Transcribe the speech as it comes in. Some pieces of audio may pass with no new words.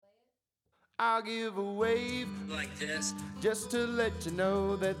I'll give a wave like this, just to let you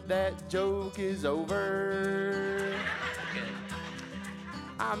know that that joke is over. okay.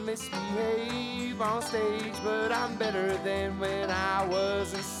 I misbehave on stage, but I'm better than when I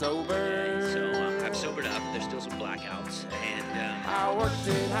wasn't sober. So I've sobered up. There's still some blackouts, and I worked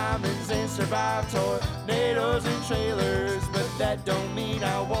at Hyman's and survived tornadoes and trailers, but that don't mean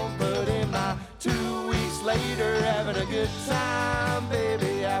I won't put in my 2 weeks later. Having a good time,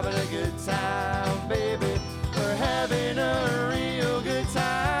 baby, having a good time, baby. We're having a real good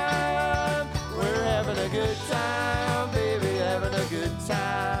time. We're having a good time, baby, having a good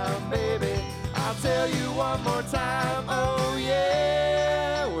time, baby. I'll tell you one more time, oh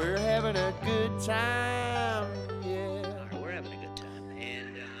yeah, we're having a good time, yeah. we're having a good time.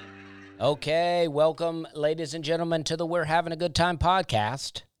 And Okay, welcome, ladies and gentlemen, to the We're Having a Good Time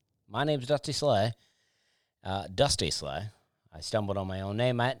podcast. My name's Dusty Slay. Dusty Slay. I stumbled on my own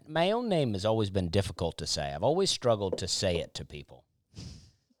name. My own name has always been difficult to say. I've always struggled to say it to people.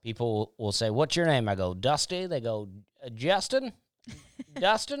 People will say, "What's your name?" I go, "Dusty." They go, "Justin?"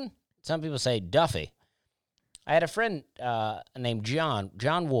 "Dustin?" Some people say, "Duffy." I had a friend named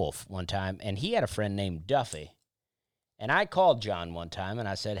John Wolf one time, and he had a friend named Duffy. And I called John one time, and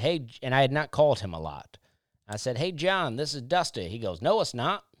I said, "Hey," and I had not called him a lot. I said, "Hey, John, this is Dusty." He goes, "No, it's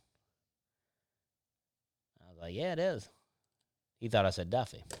not." I was like, "Yeah, it is." He thought I said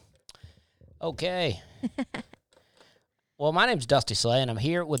Duffy. Okay. Well, my name's Dusty Slay, and I'm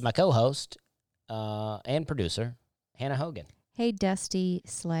here with my co-host and producer, Hannah Hogan. Hey, Dusty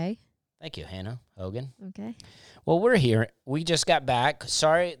Slay. Thank you, Hannah Hogan. Okay. Well, we're here. We just got back.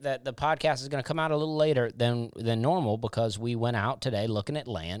 Sorry that the podcast is going to come out a little later than normal because we went out today looking at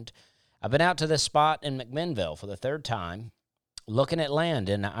land. I've been out to this spot in McMinnville for the third time looking at land,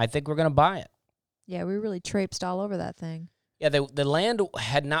 and I think we're going to buy it. Yeah, we really traipsed all over that thing. Yeah, the land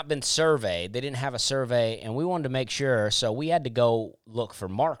had not been surveyed. They didn't have a survey, and we wanted to make sure, so we had to go look for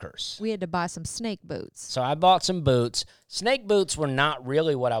markers. We had to buy some snake boots. So I bought some boots. Snake boots were not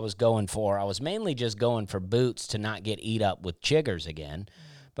really what I was going for. I was mainly just going for boots to not get eat up with chiggers again,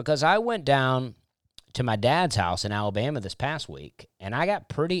 because I went down to my dad's house in Alabama this past week, and I got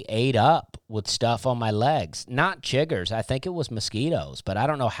pretty ate up with stuff on my legs. Not chiggers. I think it was mosquitoes, but I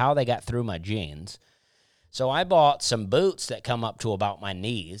don't know how they got through my jeans. So I bought some boots that come up to about my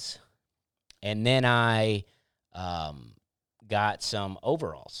knees, and then I got some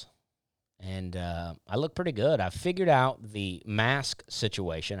overalls, and I look pretty good. I figured out the mask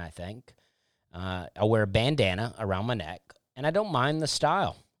situation, I think. I wear a bandana around my neck, and I don't mind the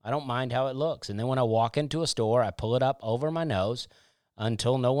style. I don't mind how it looks. And then when I walk into a store, I pull it up over my nose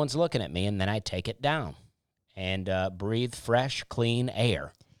until no one's looking at me, and then I take it down and breathe fresh, clean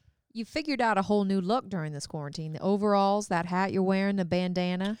air. You figured out a whole new look during this quarantine. The overalls, that hat you're wearing, the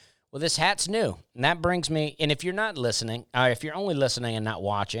bandana. Well, this hat's new, and that brings me. And if you're not listening, or if you're only listening and not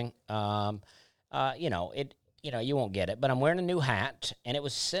watching, you won't get it. But I'm wearing a new hat, and it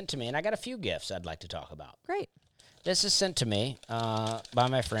was sent to me, and I got a few gifts I'd like to talk about. Great. This is sent to me by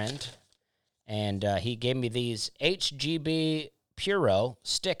my friend, and he gave me these HGB Puro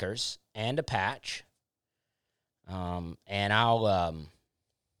stickers and a patch. And I'll.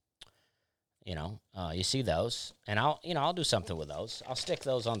 You see those, and I'll do something with those. I'll stick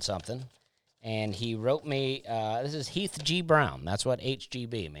those on something. And he wrote me, this is Heath G. Brown. That's what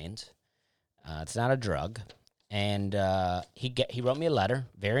HGB means. It's not a drug. And he wrote me a letter,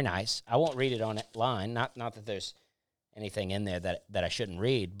 very nice. I won't read it on line, not that there's anything in there that I shouldn't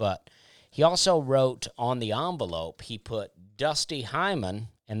read, but he also wrote on the envelope, he put Dusty Hyman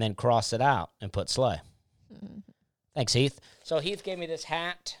and then crossed it out and put Slay. Mm-hmm. Thanks, Heath. So Heath gave me this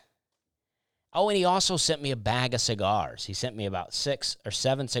hat. Oh, and he also sent me a bag of cigars. He sent me about 6 or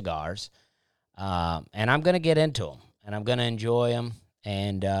 7 cigars, and I'm going to get into them, and I'm going to enjoy them.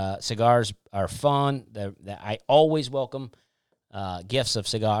 And cigars are fun. I always welcome gifts of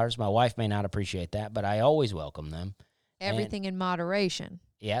cigars. My wife may not appreciate that, but I always welcome them. Everything in moderation.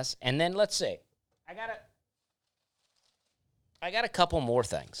 Yes, and then let's see. I got a couple more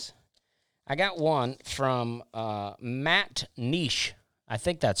things. I got one from Matt Niche. I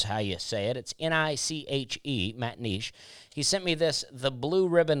think that's how you say it. It's Niche, Matt Niche. He sent me the Blue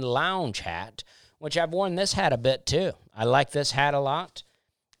Ribbon Lounge hat, which I've worn this hat a bit too. I like this hat a lot.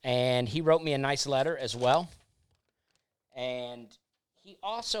 And he wrote me a nice letter as well. And he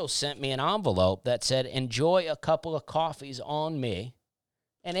also sent me an envelope that said, "Enjoy a couple of coffees on me."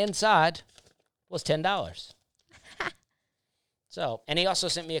 And inside was $10. So, and he also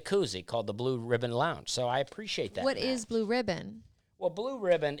sent me a koozie called the Blue Ribbon Lounge. So I appreciate that. What is Blue Ribbon? Well, Blue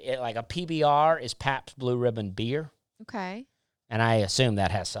Ribbon, like a PBR, is Pabst Blue Ribbon beer. Okay. And I assume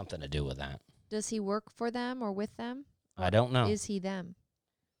that has something to do with that. Does he work for them or with them? I don't know. Is he them?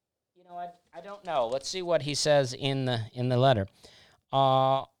 You know, I don't know. Let's see what he says in the letter.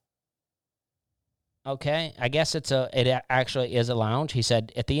 Okay, I guess it actually is a lounge. He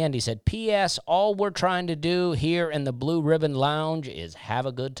said at the end, he said, "P.S. All we're trying to do here in the Blue Ribbon Lounge is have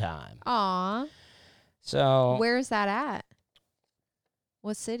a good time." Aw. So Where is that at?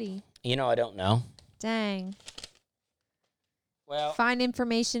 What city? you know, I don't know. Dang. Well, Find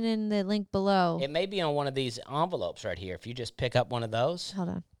information in the link below. it may be on one of these envelopes right here. If you just pick up one of those. Hold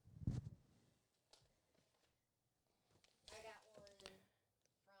on. I got one from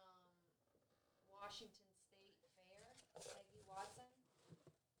Washington State Fair, Peggy Watson,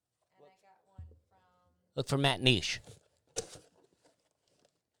 and I got one from. Look for Matt Niche. It doesn't say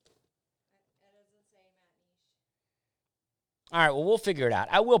Matt Niche. All right, well, we'll figure it out.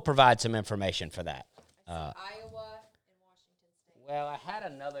 I will provide some information for that. Iowa and Washington State. Well, I had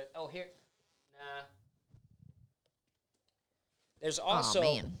another. Oh, here. Nah. There's also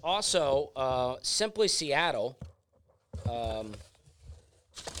man. Simply Seattle. I'm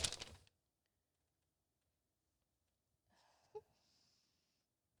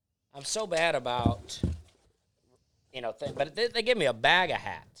so bad about, but they give me a bag of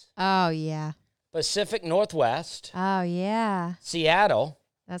hats. Oh, yeah. Pacific Northwest, Oh, yeah. Seattle,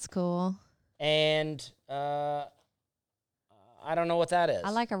 That's cool. and I don't know what that is. I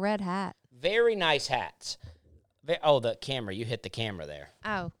like a red hat. Very nice hats. The camera. You hit the camera there.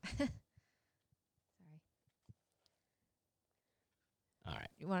 Oh. All right.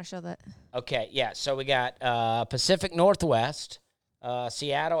 You want to show that? Okay, yeah. So we got Pacific Northwest,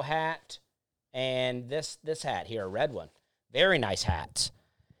 Seattle hat, and this hat here, a red one. Very nice hats.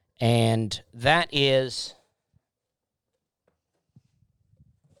 And that is,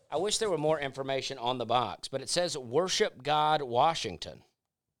 I wish there were more information on the box, but it says Worship God Washington.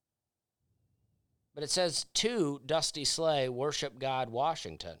 But it says to Dusty Slay, Worship God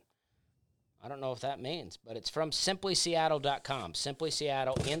Washington. I don't know what that means, but it's from simplyseattle.com. Simply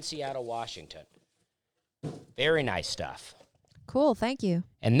Seattle in Seattle, Washington. Very nice stuff. Cool. Thank you.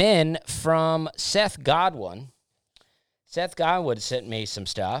 And then from Seth Godwin sent me some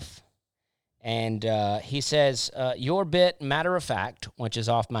stuff. And he says, your bit, Matter of Fact, which is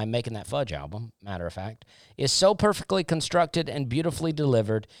off my Making That Fudge album, Matter of Fact, is so perfectly constructed and beautifully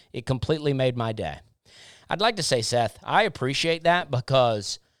delivered, it completely made my day. I'd like to say, Seth, I appreciate that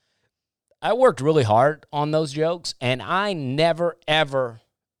because I worked really hard on those jokes, and I never, ever,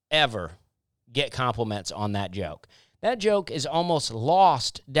 ever get compliments on that joke. That joke is almost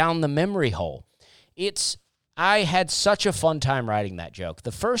lost down the memory hole. I had such a fun time writing that joke.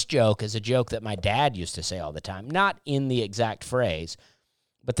 The first joke is a joke that my dad used to say all the time, not in the exact phrase,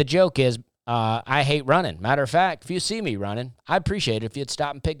 but the joke is, I hate running. Matter of fact, if you see me running, I'd appreciate it if you'd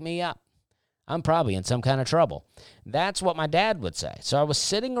stop and pick me up. I'm probably in some kind of trouble. That's what my dad would say. So I was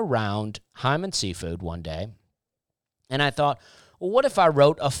sitting around Hyman Seafood one day, and I thought, well, what if I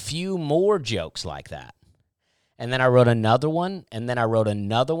wrote a few more jokes like that? And then I wrote another one, and then I wrote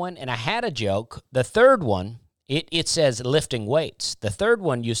another one, and I had a joke. The third one, it says lifting weights. The third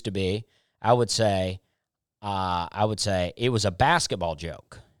one used to be, I would say it was a basketball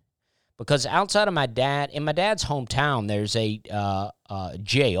joke. Because outside of in my dad's hometown, there's a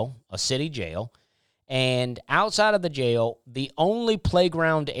jail, a city jail. And outside of the jail, the only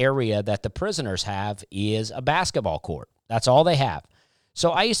playground area that the prisoners have is a basketball court. That's all they have.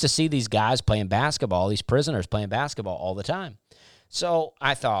 So I used to see these guys playing basketball, these prisoners playing basketball all the time. So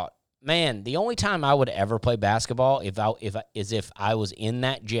I thought, man, the only time I would ever play basketball is if I was in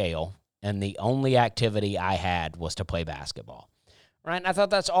that jail and the only activity I had was to play basketball. Right? And I thought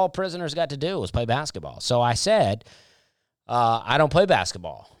that's all prisoners got to do was play basketball. So I said, I don't play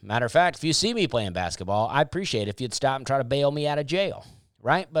basketball. Matter of fact, if you see me playing basketball, I'd appreciate it if you'd stop and try to bail me out of jail.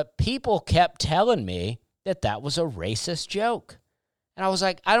 Right? But people kept telling me that was a racist joke. And I was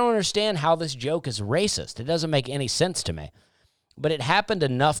like, I don't understand how this joke is racist. It doesn't make any sense to me. But it happened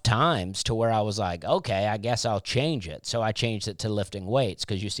enough times to where I was like, okay, I guess I'll change it. So I changed it to lifting weights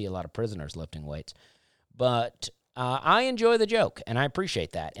because you see a lot of prisoners lifting weights. But I enjoy the joke, and I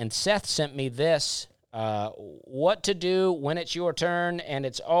appreciate that. And Seth sent me this, What to Do When It's Your Turn, and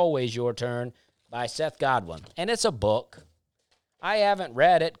It's Always Your Turn by Seth Godwin. And it's a book. I haven't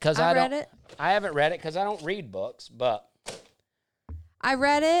read it because I haven't read it because I don't read books, but I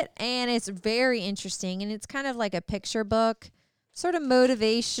read it, and it's very interesting, and it's kind of like a picture book, sort of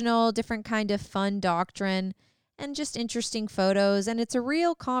motivational, different kind of fun doctrine, and just interesting photos, and it's a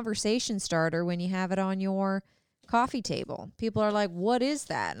real conversation starter when you have it on your coffee table. People are like, what is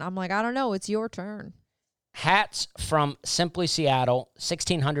that? And I'm like, I don't know. It's your turn. Hats from Simply Seattle,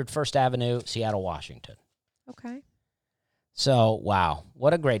 1600 First Avenue, Seattle, Washington. Okay. So, wow,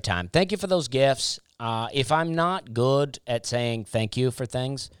 what a great time. Thank you for those gifts. If I'm not good at saying thank you for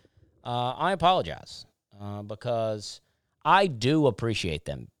things, I apologize because I do appreciate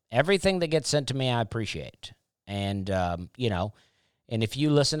them. Everything that gets sent to me, I appreciate. And, and if you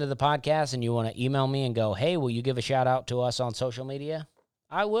listen to the podcast and you want to email me and go, hey, will you give a shout out to us on social media?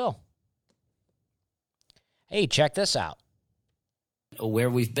 I will. Hey, check this out. Where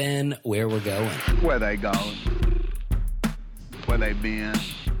we've been, where we're going. Where they going? Where they been?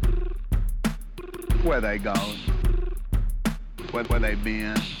 Where they going? Where they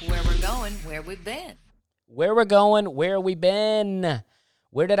been? Where we're going, where we've been. Where we're going, where we been.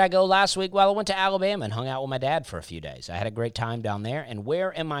 Where did I go last week? Well, I went to Alabama and hung out with my dad for a few days. I had a great time down there. And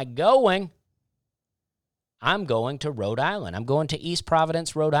where am I going? I'm going to Rhode Island. I'm going to East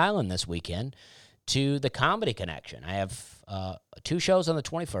Providence, Rhode Island this weekend to the Comedy Connection. I have 2 shows on the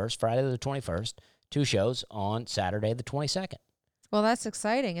 21st, Friday the 21st, 2 shows on Saturday the 22nd. Well, that's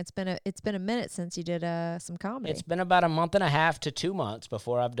exciting. It's been a minute since you did some comedy. It's been about a month and a half to 2 months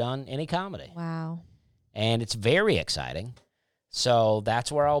before I've done any comedy. Wow. And it's very exciting. So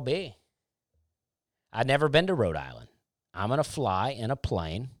that's where I'll be. I've never been to Rhode Island. I'm going to fly in a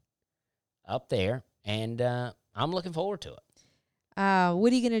plane up there, and I'm looking forward to it.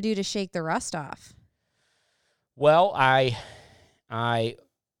 What are you going to do to shake the rust off? Well, I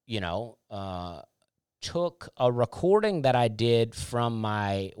took a recording that I did from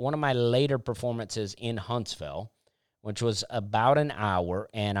one of my later performances in Huntsville, which was about an hour,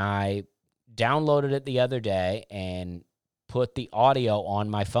 and I downloaded it the other day and put the audio on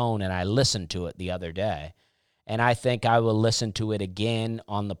my phone, and I listened to it the other day. And I think I will listen to it again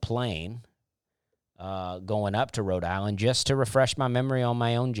on the plane going up to Rhode Island just to refresh my memory on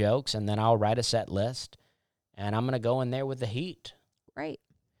my own jokes, and then I'll write a set list, and I'm going to go in there with the heat. Right.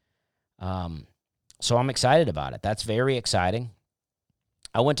 So I'm excited about it. That's very exciting.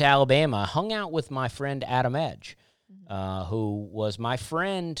 I went to Alabama, hung out with my friend Adam Edge, who was my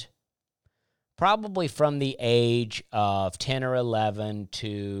friend probably from the age of 10 or 11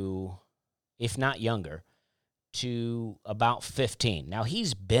 to, if not younger, to about 15. Now,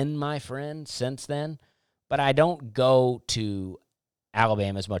 he's been my friend since then, but I don't go to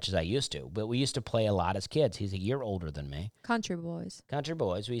Alabama as much as I used to. But we used to play a lot as kids. He's a year older than me. Country boys. Country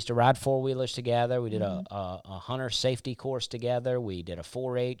boys. We used to ride four-wheelers together. We did a hunter safety course together. We did a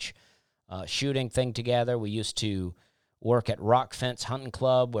 4-H shooting thing together. We used to work at Rock Fence Hunting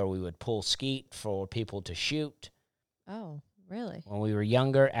Club where we would pull skeet for people to shoot. Oh, really? When we were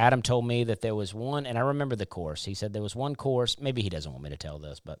younger, Adam told me that there was one, and I remember the course. He said there was one course. Maybe he doesn't want me to tell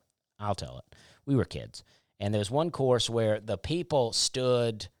this, but I'll tell it. We were kids. And there was one course where the people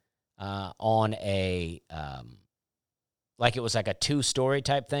stood on a, like it was like a 2-story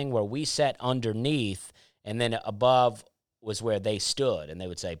type thing where we sat underneath, and then above was where they stood. And they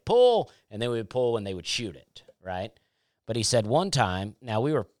would say, pull, and then we would pull, and they would shoot it, right? But he said one time, now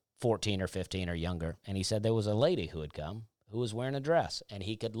we were 14 or 15 or younger, and he said there was a lady who had come who was wearing a dress, and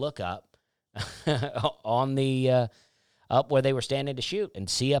he could look up on the up where they were standing to shoot and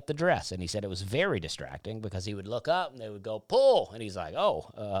see up the dress. And he said it was very distracting because he would look up and they would go, pull. And he's like,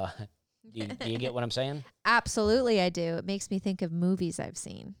 do you get what I'm saying? Absolutely, I do. It makes me think of movies I've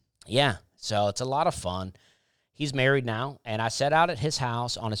seen. Yeah. So it's a lot of fun. He's married now, and I sat out at his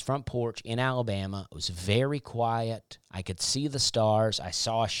house on his front porch in Alabama. It was very quiet. I could see the stars. I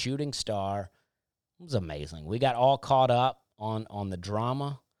saw a shooting star. It was amazing. We got all caught up on the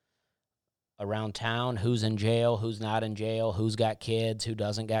drama around town, who's in jail, who's not in jail, who's got kids, who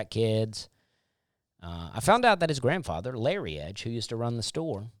doesn't got kids. I found out that his grandfather, Larry Edge, who used to run the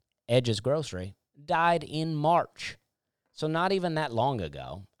store, Edge's Grocery, died in March. So not even that long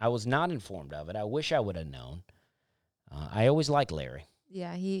ago. I was not informed of it. I wish I would have known. I always liked Larry.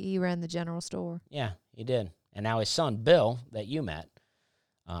 Yeah, he ran the general store. Yeah, he did. And now his son, Bill, that you met,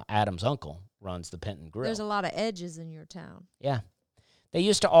 Adam's uncle, runs the Penton Grill. There's a lot of Edges in your town. Yeah. They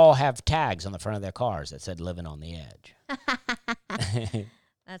used to all have tags on the front of their cars that said living on the edge.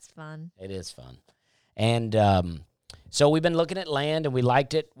 That's fun. It is fun. And so we've been looking at land, and we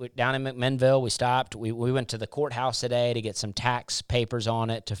liked it. Down in McMinnville, we stopped. We went to the courthouse today to get some tax papers on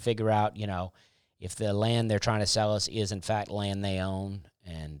it to figure out, if the land they're trying to sell us is, in fact, land they own.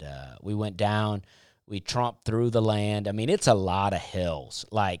 And we went down. We tromped through the land. I mean, it's a lot of hills.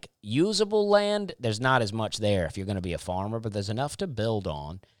 Like, usable land, there's not as much there if you're going to be a farmer, but there's enough to build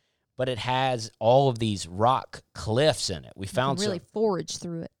on. But it has all of these rock cliffs in it. We found you can really forage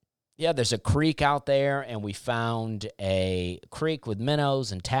through it. Yeah, there's a creek out there, and we found a creek with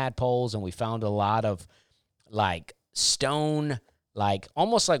minnows and tadpoles, and we found a lot of like stone, like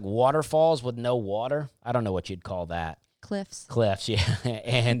almost like waterfalls with no water. I don't know what you'd call that. Cliffs. Cliffs,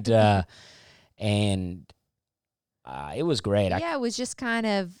 yeah. and it was great. Yeah, it was just kind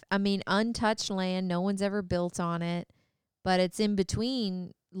of, I mean, untouched land. No one's ever built on it, but it's in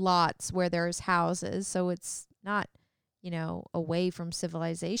between lots where there's houses, so it's not, away from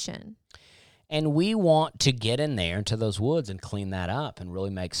civilization. And we want to get in there into those woods and clean that up and really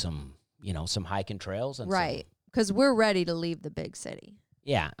make some, some hiking trails. And right, because we're ready to leave the big city.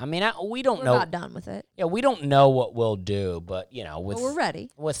 Yeah, I mean, we don't We're know. not done with it. Yeah, we don't know what we'll do, but But we're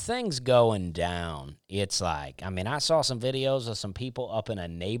ready. With things going down, it's like, I mean, I saw some videos of some people up in a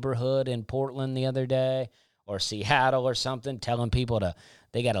neighborhood in Portland the other day, or Seattle or something, telling people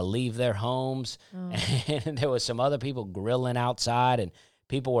they got to leave their homes. Oh. And there was some other people grilling outside, and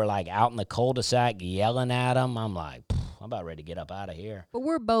people were like out in the cul-de-sac yelling at them. I'm like, I'm about ready to get up out of here. But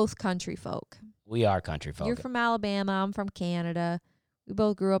we're both country folk. We are country folk. You're from Alabama. I'm from Canada. We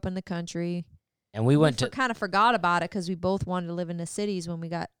both grew up in the country. And we went to kind of forgot about it because we both wanted to live in the cities when we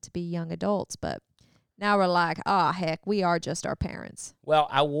got to be young adults. But now we're like, heck, we are just our parents. Well,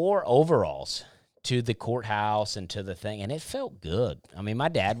 I wore overalls to the courthouse and to the thing, and it felt good. I mean, my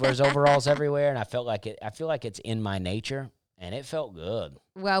dad wears overalls everywhere, and I feel like it's in my nature, and it felt good.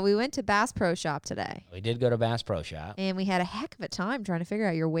 Well, we went to Bass Pro Shop today. We did go to Bass Pro Shop. And we had a heck of a time trying to figure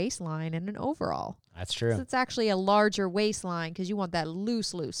out your waistline in an overall. That's true. So it's actually a larger waistline because you want that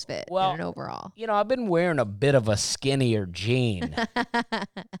loose fit in an overall. I've been wearing a bit of a skinnier jean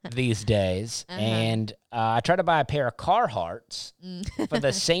these days, and I tried to buy a pair of Carhartts for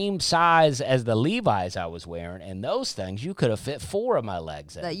the same size as the Levi's I was wearing, and those things you could have fit 4 of my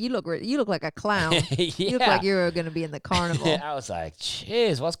legs in. You look like a clown. Yeah. You look like you're going to be in the carnival. I was like,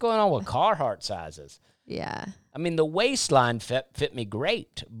 jeez, what's going on with Carhartt sizes? Yeah. I mean, the waistline fit me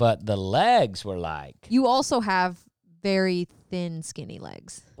great, but the legs were like... You also have very thin, skinny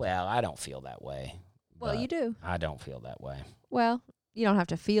legs. Well, I don't feel that way. Well, you do. I don't feel that way. Well, you don't have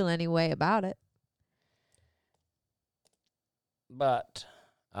to feel any way about it. But,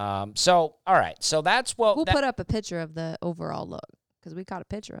 all right. So that's what... We'll put up a picture of the overall look because we got a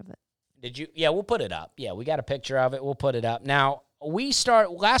picture of it. Did you? Yeah, we'll put it up. Yeah, we got a picture of it. We'll put it up. Now,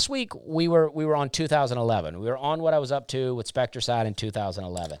 last week we were on 2011. We were on what I was up to with Spectracide in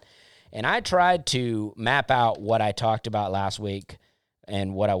 2011. And I tried to map out what I talked about last week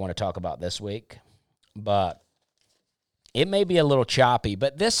and what I want to talk about this week. But it may be a little choppy,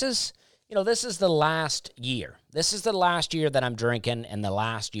 but this is the last year. This is the last year that I'm drinking and the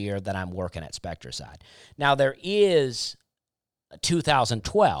last year that I'm working at Spectracide. Now, there is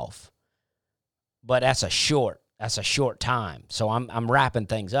 2012, but that's a short time. So I'm wrapping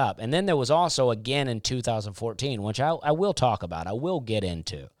things up. And then there was also again in 2014, which I will talk about. I will get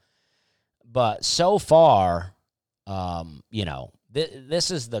into. But so far,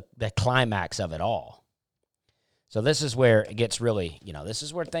 this is the climax of it all. So this is where it gets really, this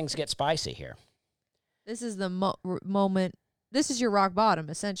is where things get spicy here. This is the moment. This is your rock bottom,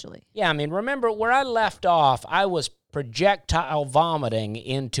 essentially. Yeah, I mean, remember where I left off, I was projectile vomiting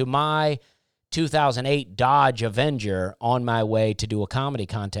into my 2008 Dodge Avenger on my way to do a comedy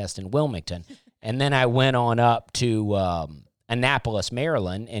contest in Wilmington. And then I went on up to Annapolis,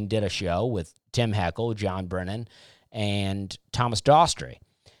 Maryland, and did a show with Tim Heckle, John Brennan, and Thomas Dostry.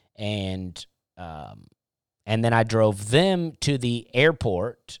 And then I drove them to the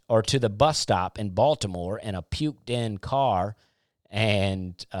airport or to the bus stop in Baltimore in a puked-in car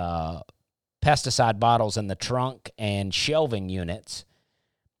and pesticide bottles in the trunk and shelving units.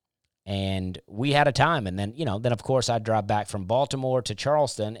 And we had a time. And then, then of course I drive back from Baltimore to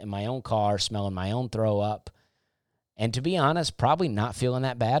Charleston in my own car, smelling my own throw up. And to be honest, probably not feeling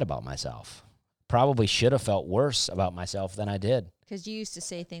that bad about myself. Probably should have felt worse about myself than I did. Because you used to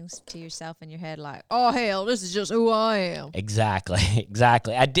say things to yourself in your head like, oh, hell, this is just who I am. Exactly.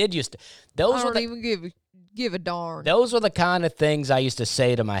 I did used to. I don't even give a darn. Those were the kind of things I used to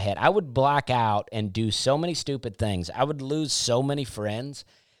say to my head. I would black out and do so many stupid things. I would lose so many friends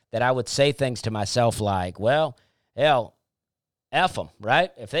that I would say things to myself like, well, hell, F them, right?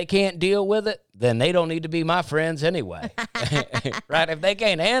 If they can't deal with it, then they don't need to be my friends anyway, right? If they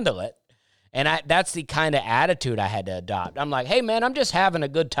can't handle it. And that's the kind of attitude I had to adopt. I'm like, hey, man, I'm just having a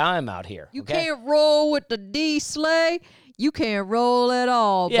good time out here. You okay? can't roll with the D-sleigh. You can't roll at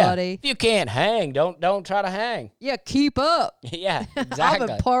all, buddy. If you can't hang, don't try to hang. Yeah, keep up. Yeah, exactly. I've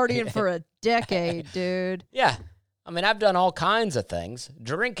been partying for a decade, dude. Yeah. I mean, I've done all kinds of things.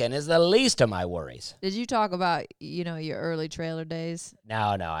 Drinking is the least of my worries. Did you talk about, your early trailer days? No,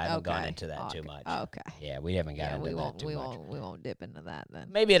 I haven't gone into that too much. Okay. Yeah, we haven't gotten into that too much. We won't dip into that then.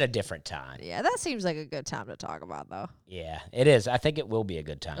 Maybe at a different time. Yeah, that seems like a good time to talk about, though. Yeah, it is. I think it will be a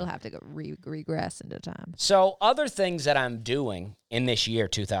good time. We'll have to go regress into time. So, other things that I'm doing in this year,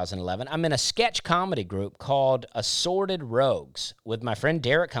 2011, I'm in a sketch comedy group called Assorted Rogues with my friend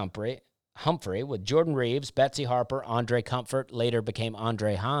Derek Humphrey, with Jordan Reeves, Betsy Harper, Andre Comfort, later became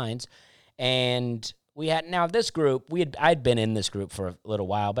Andre Hines. And we had, now this group, I'd been in this group for a little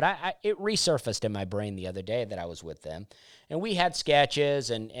while, but it resurfaced in my brain the other day that I was with them. And we had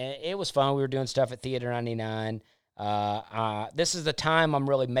sketches, and it was fun. We were doing stuff at Theater 99. This is the time I'm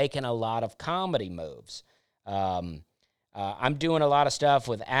really making a lot of comedy moves. I'm doing a lot of stuff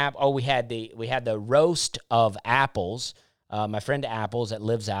with we had the roast of Apples. My friend Apples that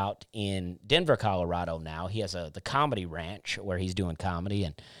lives out in Denver, Colorado now. He has the Comedy Ranch where he's doing comedy,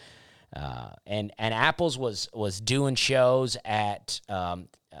 and Apples was doing shows at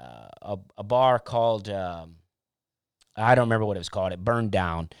a bar called I don't remember what it was called. It burned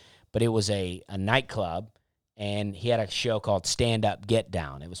down, but it was a nightclub, and he had a show called Stand Up Get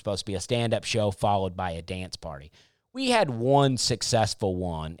Down. It was supposed to be a stand-up show followed by a dance party. We had one successful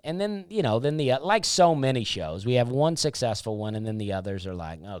one, and then, like so many shows, we have one successful one, and then the others are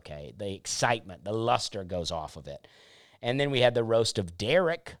like, okay, the excitement, the luster goes off of it. And then we had the roast of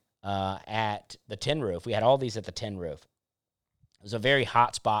Derek at the Tin Roof. We had all these at the Tin Roof. It was a very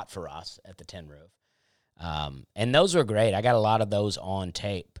hot spot for us at the Tin Roof. And those were great. I got a lot of those on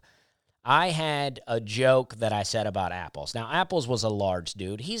tape. I had a joke that I said about Apples. Now, Apples was a large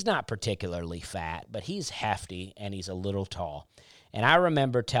dude. He's not particularly fat, but he's hefty, and he's a little tall. And I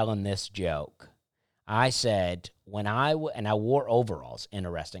remember telling this joke. I said, and I wore overalls,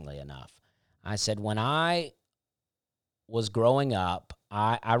 interestingly enough. I said, when I was growing up,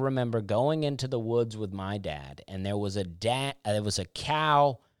 I remember going into the woods with my dad, and there was a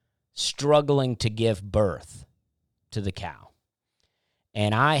cow struggling to give birth to the cow.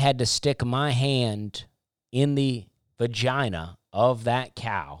 And I had to stick my hand in the vagina of that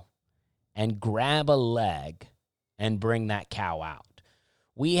cow and grab a leg and bring that cow out.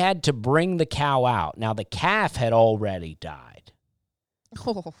 We had to bring the cow out. Now, the calf had already died.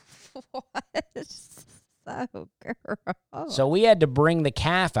 Oh, what? So gross. So we had to bring the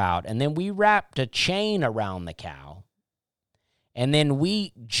calf out, and then we wrapped a chain around the cow. And then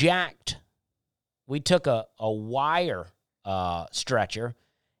we took a wire stretcher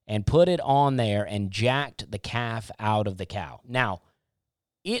and put it on there and jacked the calf out of the cow. Now,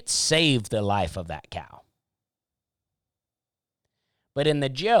 it saved the life of that cow. But in the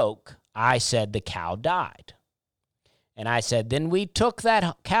joke, I said the cow died. And I said, then we took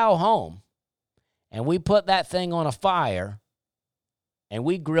that cow home and we put that thing on a fire and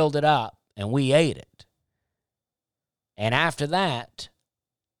we grilled it up and we ate it. And after that,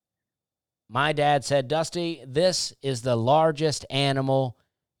 my dad said, Dusty, this is the largest animal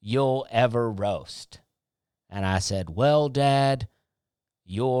you'll ever roast. And I said, well, Dad,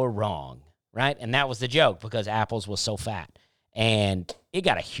 you're wrong, right? And that was the joke because Apples was so fat. And it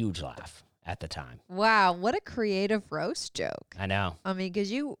got a huge laugh at the time. Wow, what a creative roast joke. I know. I mean,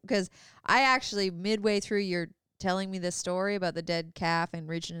 because I actually, midway through your telling me this story about the dead calf and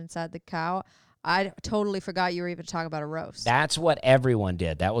reaching inside the cow, I totally forgot you were even talking about a roast. That's what everyone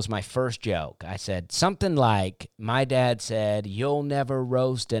did. That was my first joke. I said something like, my dad said, you'll never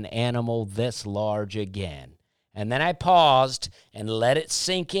roast an animal this large again. And then I paused and let it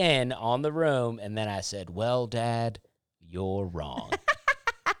sink in on the room. And then I said, well, Dad, you're wrong.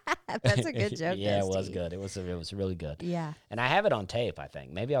 That's a good joke. Yeah, Dusty. it was good. It was really good. Yeah. And I have it on tape, I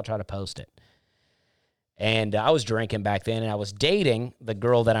think. Maybe I'll try to post it. And I was drinking back then, and I was dating the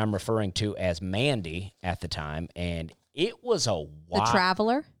girl that I'm referring to as Mandy at the time, and it was a The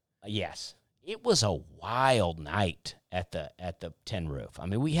Traveler? Yes. It was a wild night at the Tin Roof. I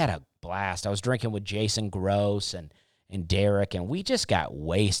mean, we had a blast. I was drinking with Jason Gross and Derek, and we just got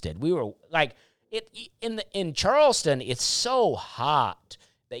wasted. We were like, in Charleston, it's so hot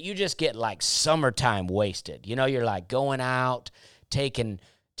that you just get like summertime wasted. You know, you're like going out, taking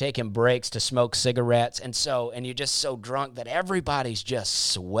breaks to smoke cigarettes, and you're just so drunk that everybody's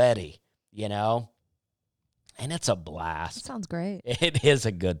just sweaty, you know? And it's a blast. That sounds great. It is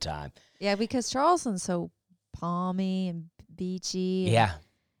a good time. Yeah, because Charleston's so palmy and beachy. And Yeah.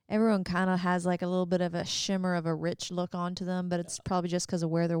 everyone kind of has like a little bit of a shimmer of a rich look onto them, but it's probably just because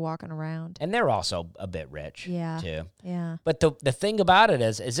of where they're walking around. And they're also a bit rich, Yeah. too. Yeah. But the thing about it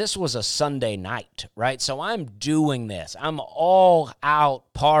is this was a Sunday night, right? So I'm doing this. I'm all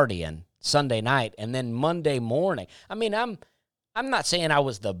out partying Sunday night, and then Monday morning. I mean, I'm not saying I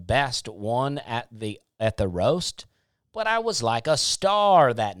was the best one at the roast, but I was like a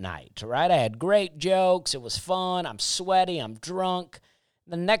star that night, right? I had great jokes. It was fun. I'm sweaty. I'm drunk.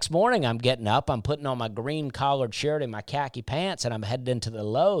 The next morning, I'm getting up. I'm putting on my green collared shirt and my khaki pants, and I'm headed into the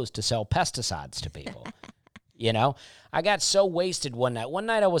Lowe's to sell pesticides to people. You know, I got so wasted one night. One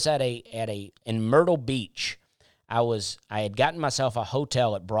night I was in Myrtle Beach. I had gotten myself a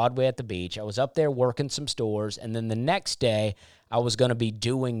hotel at Broadway at the beach. I was up there working some stores, and then the next day I was going to be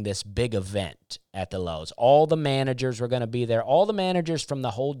doing this big event at the Lowe's. All the managers were going to be there, all the managers from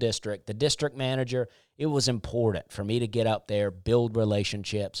the whole district, the district manager. It was important for me to get up there, build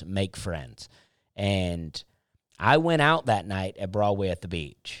relationships, make friends. And I went out that night at Broadway at the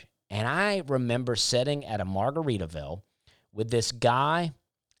beach, and I remember sitting at a Margaritaville with this guy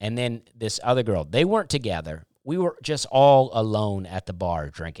and then this other girl. They weren't together. We were just all alone at the bar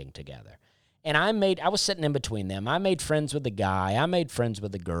drinking together. And I was sitting in between them. I made friends with the guy. I made friends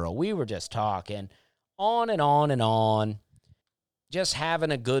with the girl. We were just talking on and on and on, just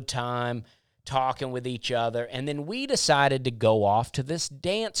having a good time, talking with each other. And then we decided to go off to this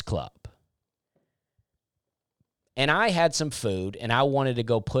dance club. And I had some food, and I wanted to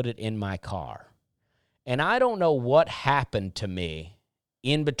go put it in my car. And I don't know what happened to me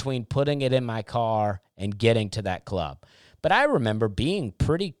in between putting it in my car and getting to that club. But I remember being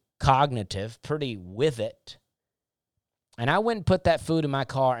pretty cognitive, pretty with it. And I went and put that food in my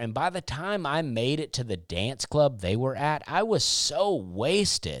car, and by the time I made it to the dance club they were at, I was so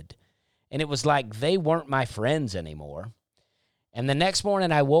wasted. And it was like they weren't my friends anymore. And the next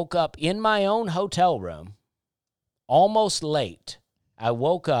morning I woke up in my own hotel room, almost late. I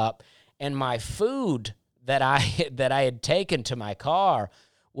woke up, and my food that I had taken to my car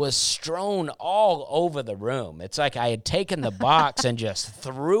was strewn all over the room. It's like I had taken the box and just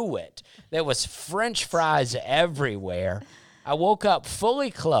threw it. There was French fries everywhere. I woke up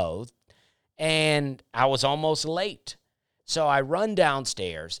fully clothed, and I was almost late. So I run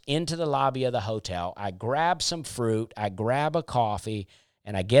downstairs into the lobby of the hotel. I grab some fruit. I grab a coffee,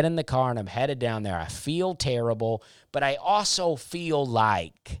 and I get in the car, and I'm headed down there. I feel terrible, but I also feel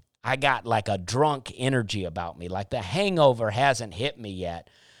like I got like a drunk energy about me, like the hangover hasn't hit me yet.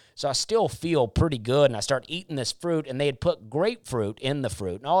 So I still feel pretty good, and I start eating this fruit, and they had put grapefruit in the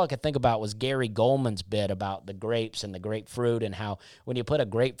fruit. And all I could think about was Gary Goldman's bit about the grapes and the grapefruit and how when you put a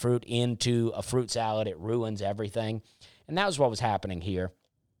grapefruit into a fruit salad, it ruins everything. And that was what was happening here.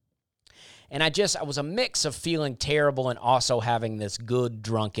 And I was a mix of feeling terrible and also having this good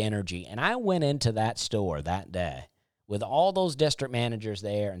drunk energy. And I went into that store that day with all those district managers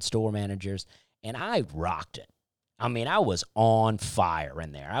there and store managers, and I rocked it. I mean, I was on fire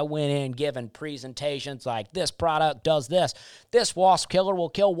in there. I went in giving presentations like, this product does this. This wasp killer will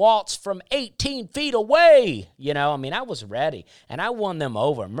kill wasps from 18 feet away. You know, I mean, I was ready, and I won them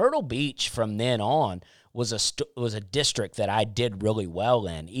over. Myrtle Beach from then on was a district that I did really well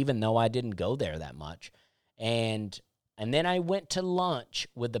in, even though I didn't go there that much. And then I went to lunch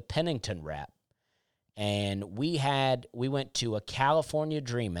with the Pennington rep. And we went to a California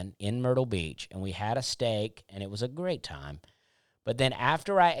Dreamin' in Myrtle Beach, and we had a steak, and it was a great time. But then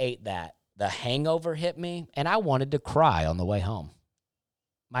after I ate that, the hangover hit me, and I wanted to cry on the way home.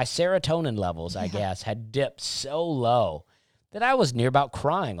 My serotonin levels, I guess, had dipped so low that I was near about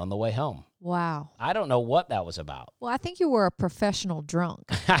crying on the way home. Wow. I don't know what that was about. Well, I think you were a professional drunk.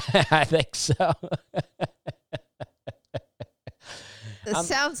 I think so. It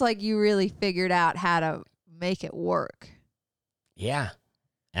sounds like you really figured out how to make it work. Yeah.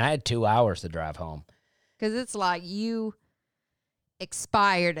 And I had 2 hours to drive home. Because it's like you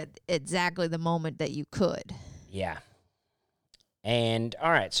expired at exactly the moment that you could. Yeah. And,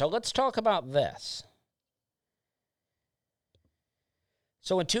 all right, so let's talk about this.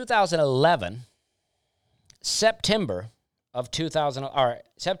 So in 2011, September of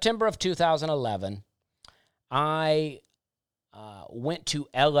 2011, I went to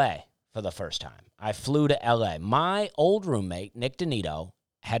L.A. for the first time. I flew to L.A. My old roommate, Nick Donito,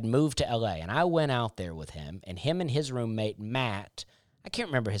 had moved to L.A., and I went out there with him, and his roommate, Matt, I can't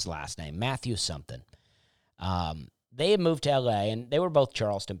remember his last name, Matthew something. They had moved to L.A., and they were both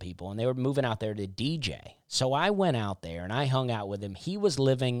Charleston people, and they were moving out there to DJ. So I went out there, and I hung out with him. He was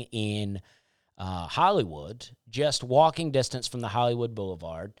living in Hollywood, just walking distance from the Hollywood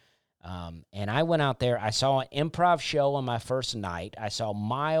Boulevard. And I went out there. I saw an improv show on my first night. I saw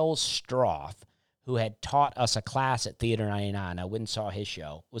Miles Stroth, who had taught us a class at Theater 99. I went and saw his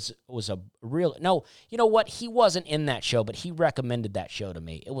show. Was a real, no, you know what? He wasn't in that show, but he recommended that show to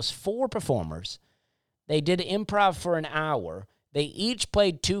me. It was 4 performers. They did improv for an hour. They each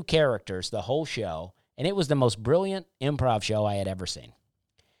played 2 characters the whole show, and it was the most brilliant improv show I had ever seen.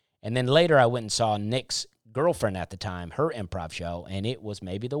 And then later I went and saw Nick's girlfriend at the time, her improv show, and it was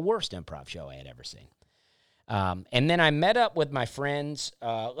maybe the worst improv show I had ever seen. And then I met up with my friends,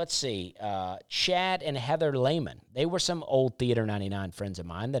 Chad and Heather Lehman. They were some old Theater 99 friends of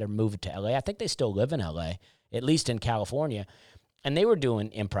mine that are moving to L.A. I think they still live in L.A., at least in California. And they were doing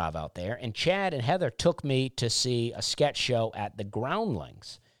improv out there. And Chad and Heather took me to see a sketch show at the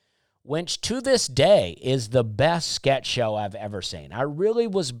Groundlings, which to this day is the best sketch show I've ever seen. I really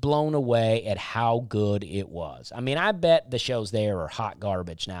was blown away at how good it was. I mean, I bet the shows there are hot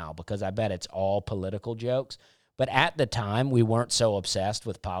garbage now because I bet it's all political jokes. But at the time, we weren't so obsessed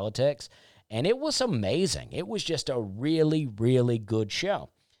with politics, and it was amazing. It was just a really, really good show.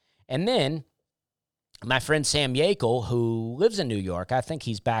 And then my friend Sam Yakel, who lives in New York, I think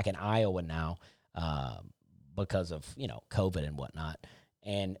he's back in Iowa now because of, COVID and whatnot.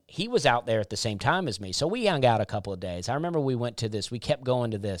 And he was out there at the same time as me. So we hung out a couple of days. I remember we kept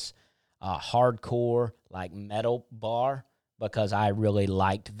going to this hardcore, metal bar because I really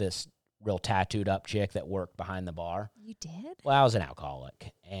liked this real tattooed up chick that worked behind the bar. You did? Well, I was an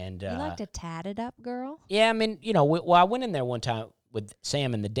alcoholic. And You liked a tatted up girl? yeah, I mean, I went in there one time with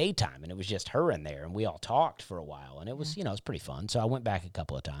Sam in the daytime, and it was just her in there, and we all talked for a while, and it was, it was pretty fun. So I went back a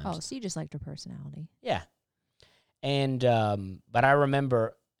couple of times. Oh, so you just liked her personality. Yeah. And, but I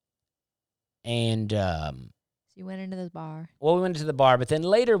remember, So you went into the bar. Well, we went to the bar, but then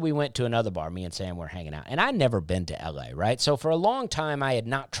later we went to another bar. Me and Sam were hanging out, and I'd never been to LA, right? So for a long time, I had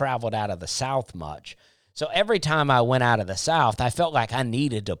not traveled out of the South much. So every time I went out of the South, I felt like I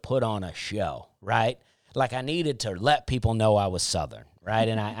needed to put on a show, right? Like I needed to let people know I was Southern, right?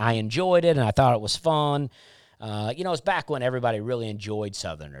 And I enjoyed it, and I thought it was fun. It was back when everybody really enjoyed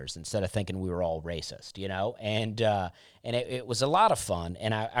Southerners instead of thinking we were all racist, and it was a lot of fun.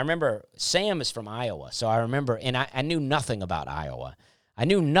 And I remember Sam is from Iowa, so I remember, and I knew nothing about Iowa. I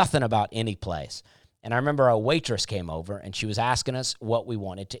knew nothing about any place. And I remember a waitress came over, and she was asking us what we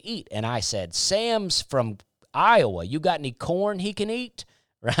wanted to eat. And I said, Sam's from Iowa. You got any corn he can eat,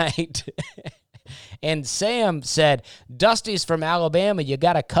 right? And Sam said, Dusty's from Alabama. You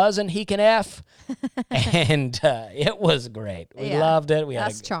got a cousin he can F? And it was great. We loved it.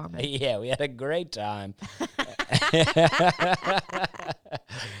 That's charming. Yeah, we had a great time.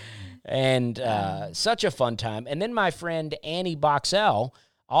 And such a fun time. And then my friend Annie Boxell,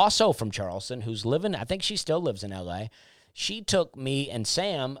 also from Charleston, I think she still lives in L.A., she took me and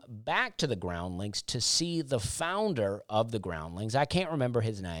Sam back to the Groundlings to see the founder of the Groundlings. I can't remember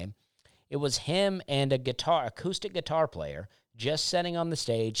his name. It was him and acoustic guitar player just sitting on the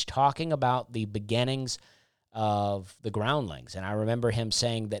stage talking about the beginnings of the Groundlings. And I remember him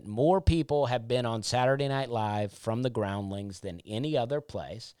saying that more people have been on Saturday Night Live from the Groundlings than any other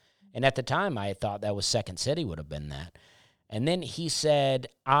place. And at the time, I thought that was Second City would have been that. And then he said,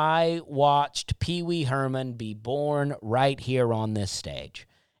 I watched Pee Wee Herman be born right here on this stage.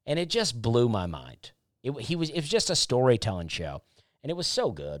 And it just blew my mind. It was just a storytelling show. And it was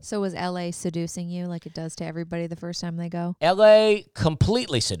so good. So was LA seducing you like it does to everybody the first time they go? LA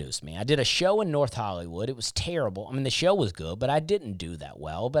completely seduced me. I did a show in North Hollywood. It was terrible. I mean, the show was good, but I didn't do that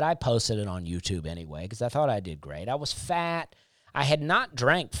well. But I posted it on YouTube anyway because I thought I did great. I was fat. I had not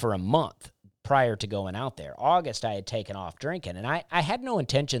drank for a month prior to going out there. August, I had taken off drinking. And I had no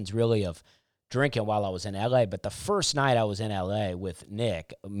intentions really of drinking while I was in LA. But the first night I was in LA with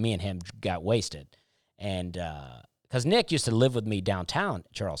Nick, me and him got wasted. And because Nick used to live with me downtown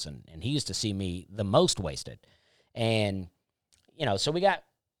Charleston, and he used to see me the most wasted. And, so we got,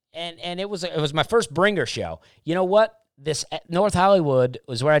 and it was my first bringer show. You know what? This North Hollywood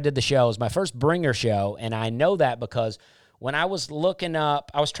was where I did the show. It was my first bringer show, and I know that because when I was looking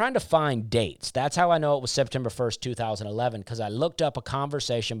up, I was trying to find dates. That's how I know it was September 1st, 2011, because I looked up a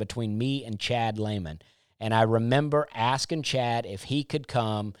conversation between me and Chad Lehman, and I remember asking Chad if he could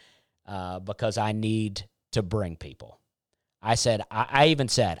come because I need to bring people. I said, I even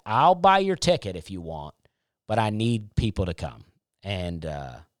said, I'll buy your ticket if you want, but I need people to come. And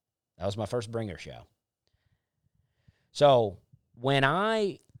that was my first bringer show. So when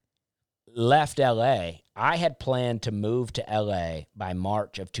I left LA, I had planned to move to LA by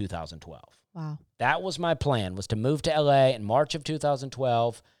March of 2012. Wow. That was my plan, was to move to LA in March of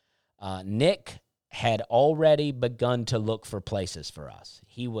 2012. Nick had already begun to look for places for us.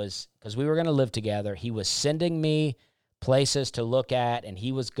 He was, because we were going to live together, he was sending me places to look at, and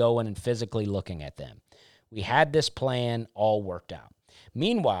he was going and physically looking at them. We had this plan all worked out.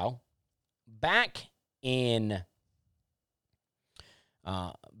 Meanwhile, back in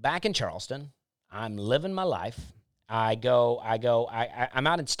Charleston, I'm living my life. I'm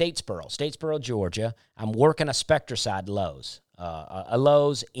out in Statesboro, Georgia. I'm working a Spectracide Lowe's, a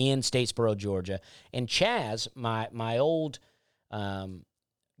Lowe's in Statesboro, Georgia. And Chaz, my old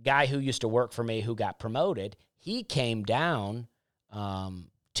guy who used to work for me who got promoted, he came down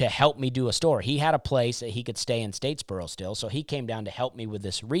to help me do a store. He had a place that he could stay in Statesboro still, so he came down to help me with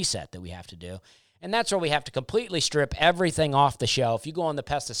this reset that we have to do. And that's where we have to completely strip everything off the shelf. You go on the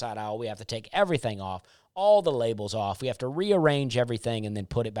pesticide aisle, we have to take everything off, all the labels off. We have to rearrange everything and then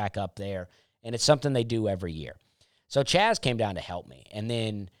put it back up there. And it's something they do every year. So Chaz came down to help me. And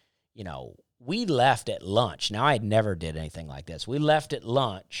then, we left at lunch. Now, I had never did anything like this. We left at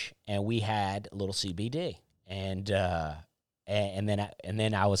lunch, and we had a little CBD. And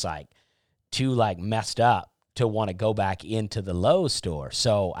then I was too messed up to want to go back into the Lowe's store.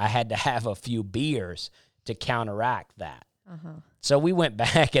 So I had to have a few beers to counteract that. So we went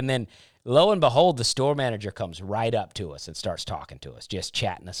back, and then lo and behold, the store manager comes right up to us and starts talking to us, just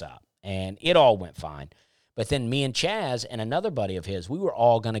chatting us up. And it all went fine. But then me and Chaz and another buddy of his, we were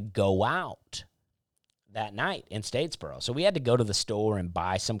all going to go out that night in Statesboro. So we had to go to the store and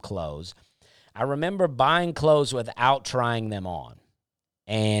buy some clothes. I remember buying clothes without trying them on.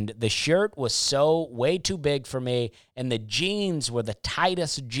 And the shirt was way too big for me, and the jeans were the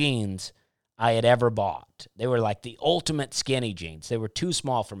tightest jeans I had ever bought. They were like the ultimate skinny jeans. They were too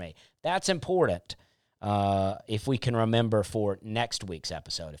small for me. That's important if we can remember for next week's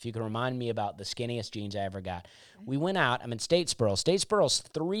episode. If you can remind me about the skinniest jeans I ever got. We went out. I'm in Statesboro. Statesboro's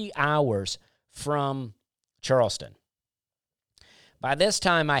 3 hours from Charleston. By this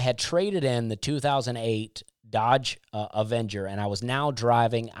time, I had traded in the 2008 Dodge Avenger, and I was now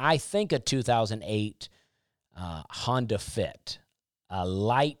driving, I think, a 2008 Honda Fit, a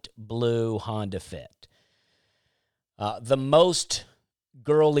light blue Honda Fit. The most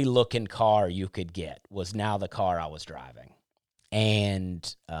girly-looking car you could get was now the car I was driving.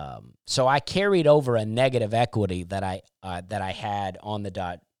 And so I carried over a negative equity that I had on the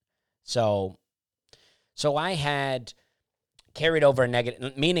Dodge. So I had carried over a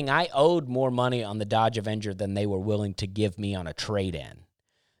negative, meaning I owed more money on the Dodge Avenger than they were willing to give me on a trade-in.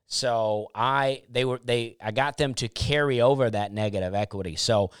 So I got them to carry over that negative equity.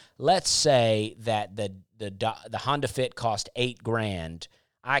 So let's say that the Honda Fit cost $8,000.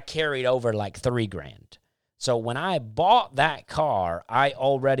 I carried over like $3,000. So when I bought that car, I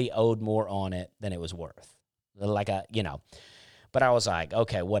already owed more on it than it was worth. But I was like,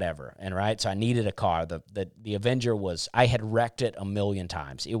 okay, whatever. And so I needed a car. The Avenger I had wrecked it 1,000,000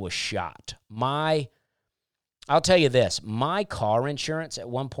 times. It was shot. I'll tell you this, my car insurance at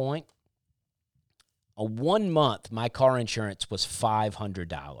one point, 1 month, my car insurance was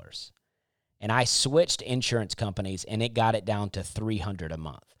 $500. And I switched insurance companies, and it got it down to $300 a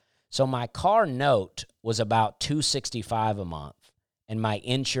month. So my car note was about $265 a month, and my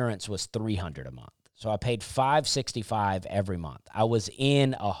insurance was $300 a month. So I paid $565 every month. I was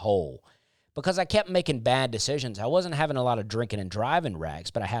in a hole because I kept making bad decisions. I wasn't having a lot of drinking and driving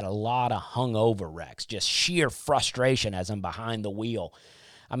wrecks, but I had a lot of hungover wrecks, just sheer frustration as I'm behind the wheel.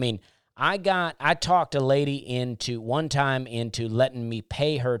 I mean, I talked a lady into letting me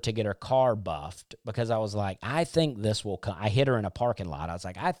pay her to get her car buffed because I was like, I think this will come. I hit her in a parking lot. I was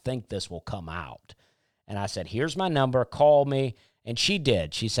like, I think this will come out. And I said, here's my number, call me. And she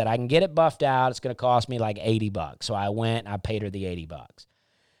did. She said, I can get it buffed out. It's going to cost me like $80. So I went, I paid her the $80.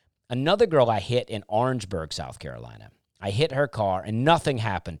 Another girl I hit in Orangeburg, South Carolina. I hit her car, and nothing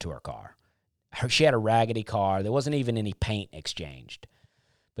happened to her car. She had a raggedy car. There wasn't even any paint exchanged.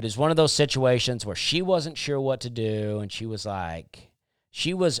 But it's one of those situations where she wasn't sure what to do, and she was like,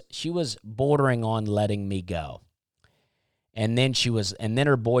 she was bordering on letting me go. And then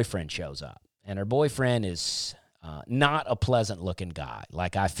her boyfriend shows up. And her boyfriend is not a pleasant looking guy.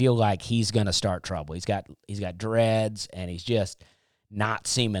 Like, I feel like he's going to start trouble. He's got dreads, and he's just not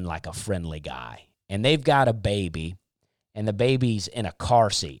seeming like a friendly guy. And they've got a baby, and the baby's in a car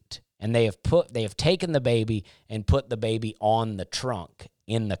seat. And they have taken the baby and put the baby on the trunk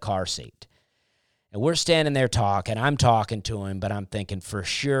in the car seat. And we're standing there talking. I'm talking to him, but I'm thinking for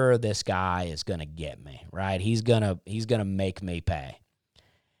sure this guy is going to get me, right? He's going to make me pay.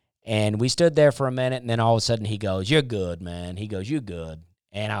 And we stood there for a minute, and then all of a sudden he goes, "You're good, man." He goes, "You're good."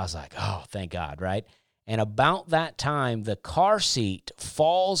 And I was like, oh, thank God, right? And about that time, the car seat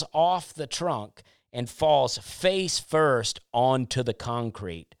falls off the trunk and falls face first onto the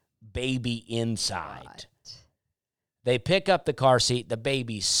concrete, baby inside. What? They pick up the car seat, the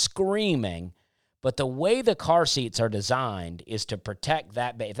baby's screaming, but the way the car seats are designed is to protect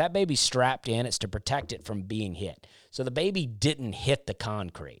that baby. If that baby's strapped in, it's to protect it from being hit. So the baby didn't hit the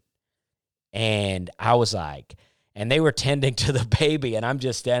concrete. And I was like, and they were tending to the baby, and I'm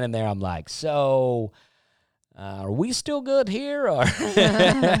just standing there. I'm like, so are we still good here? Or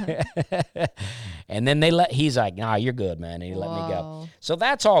and then he's like, nah, you're good, man. And he let me go. Whoa. So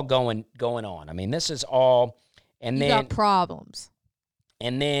that's all going on. I mean, this is all, and You then got problems.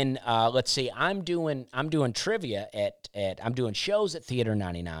 and then let's see, I'm doing trivia I'm doing shows at Theater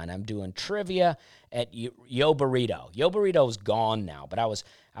 99. I'm doing trivia at Yo Burrito. Yo Burrito's gone now, but I was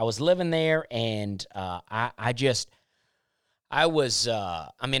living there, and I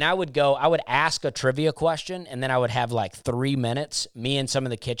would ask a trivia question, and then I would have like 3 minutes. Me and some of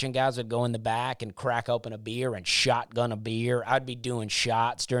the kitchen guys would go in the back and crack open a beer and shotgun a beer. I'd be doing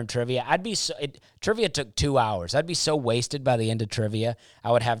shots during trivia. Trivia took 2 hours. I'd be so wasted by the end of trivia.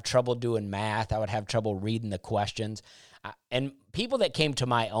 I would have trouble doing math. I would have trouble reading the questions. And people that came to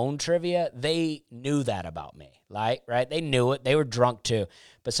my own trivia, they knew that about me, right? They knew it. They were drunk too.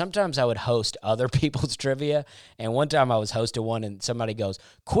 But sometimes I would host other people's trivia. And one time I was hosting one, and somebody goes,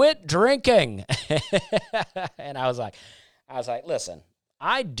 "Quit drinking." And I was like, listen,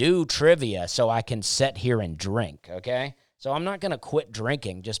 I do trivia so I can sit here and drink, okay? So I'm not going to quit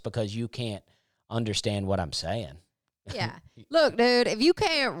drinking just because you can't understand what I'm saying. Yeah. Look, dude, if you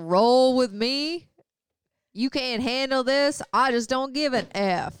can't roll with me, you can't handle this, I just don't give an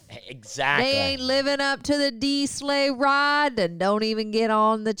F. Exactly. They ain't living up to the D-Slay ride, then don't even get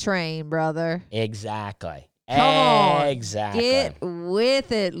on the train, brother. Exactly. Come on. Exactly. Get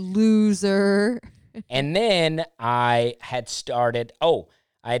with it, loser. And then I had started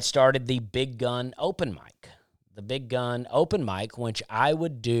the Big Gun open mic. The Big Gun open mic, which I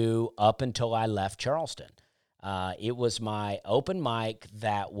would do up until I left Charleston. It was my open mic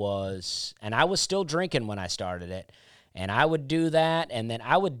and I was still drinking when I started it, and I would do that, and then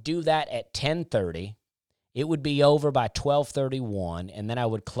I would do that at 10:30. It would be over by 12:31, and then I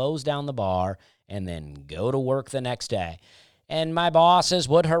would close down the bar and then go to work the next day. And my bosses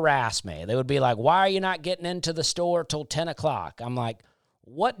would harass me. They would be like, "Why are you not getting into the store till 10 o'clock?" I'm like,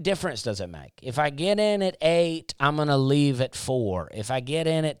 what difference does it make? If I get in at 8, I'm going to leave at 4. If I get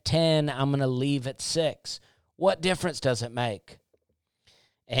in at 10, I'm going to leave at 6. What difference does it make?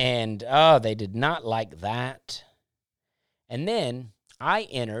 And, they did not like that. And then I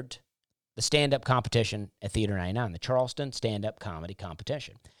entered the stand-up competition at Theater 99, the Charleston Stand-Up Comedy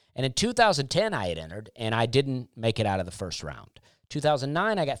Competition. And in 2010, I had entered, and I didn't make it out of the first round.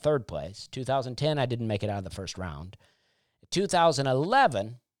 2009, I got third place. 2010, I didn't make it out of the first round.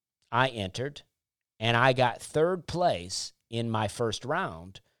 2011, I entered, and I got third place in my first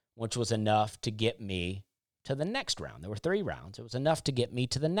round, which was enough to get me to the next round. There were 3 rounds. It was enough to get me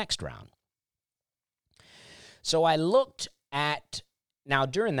to the next round. So I looked at, now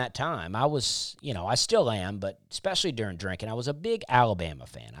during that time, I was, I still am, but especially during drinking, I was a big Alabama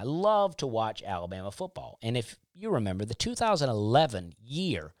fan. I love to watch Alabama football. And if you remember, the 2011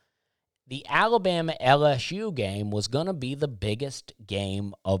 year, the Alabama-LSU game was going to be the biggest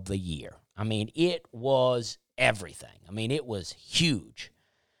game of the year. I mean, it was everything. I mean, it was huge.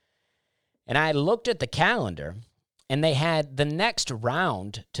 And I looked at the calendar, and they had the next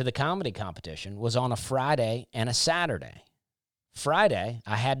round to the comedy competition was on a Friday and a Saturday. Friday,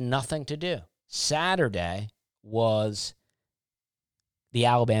 I had nothing to do. Saturday was the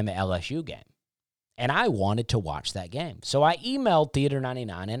Alabama-LSU game. And I wanted to watch that game. So I emailed Theater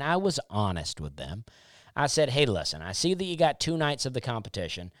 99, and I was honest with them. I said, hey, listen, I see that you got 2 nights of the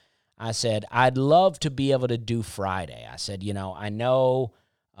competition. I said, I'd love to be able to do Friday. I said, I'm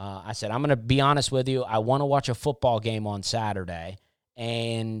going to be honest with you. I want to watch a football game on Saturday.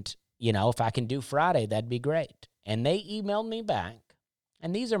 And, if I can do Friday, that'd be great. And they emailed me back.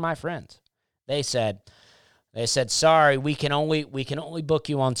 And these are my friends. They said, sorry, we can only book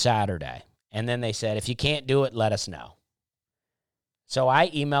you on Saturday. And then they said, if you can't do it, let us know. So I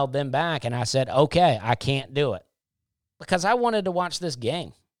emailed them back, and I said, okay, I can't do it. Because I wanted to watch this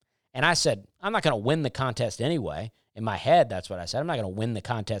game. And I said, I'm not going to win the contest anyway. In my head, that's what I said. I'm not going to win the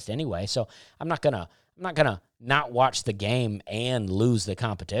contest anyway. So I'm not going to not watch the game and lose the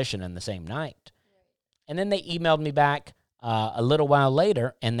competition in the same night. And then they emailed me back a little while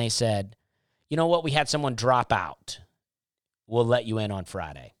later, and they said, you know what? We had someone drop out. We'll let you in on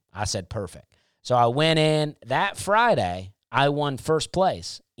Friday. I said, perfect. So I went in that Friday. I won first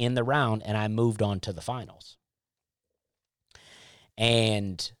place in the round, and I moved on to the finals.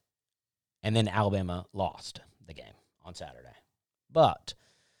 And then Alabama lost the game on Saturday. But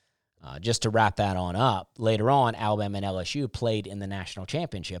just to wrap that on up, later on, Alabama and LSU played in the national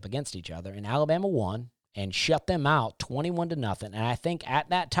championship against each other, and Alabama won and shut them out 21-0. And I think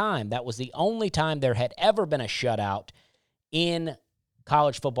at that time, that was the only time there had ever been a shutout in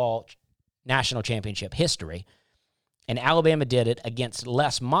college football national championship history. And Alabama did it against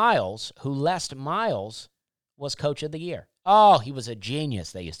Les Miles, who Les Miles was coach of the year. Oh, he was a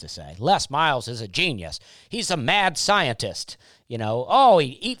genius, they used to say. Les Miles is a genius. He's a mad scientist. You know, oh,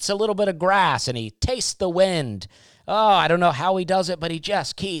 he eats a little bit of grass and he tastes the wind. Oh, I don't know how he does it, but he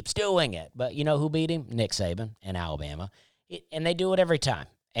just keeps doing it. But you know who beat him? Nick Saban in Alabama. And they do it every time.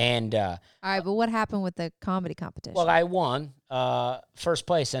 And All right, but what happened with the comedy competition? well, I won first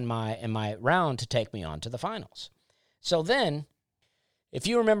place in my round to take me on to the finals. So then, if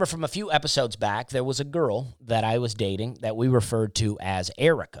you remember from a few episodes back, there was a girl that I was dating that we referred to as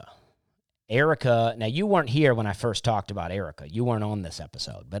Erica. Erica, now you weren't here when I first talked about Erica. You weren't on this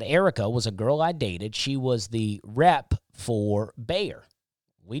episode. But Erica was a girl I dated. She was the rep for Bayer.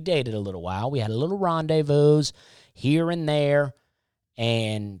 We dated a little while. We had a little rendezvous here and there.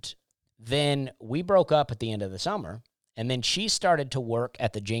 And then we broke up at the end of the summer. And then she started to work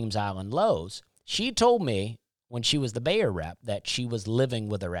at the James Island Lowe's. She told me when she was the Bayer rep that she was living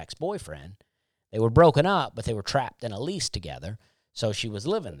with her ex-boyfriend. They were broken up, but they were trapped in a lease together. So she was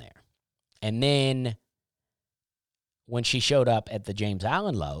living there. And then when she showed up at the James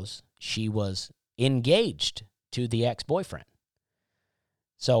Island Lowe's, she was engaged to the ex-boyfriend.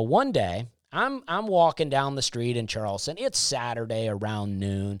 So one day, I'm walking down the street in Charleston. It's Saturday around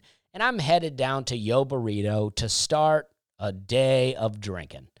noon, and I'm headed down to Yo Burrito to start a day of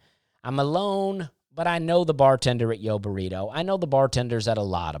drinking. I'm alone, but I know the bartender at Yo Burrito. I know the bartenders at a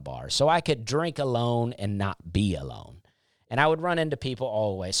lot of bars, so I could drink alone and not be alone. And I would run into people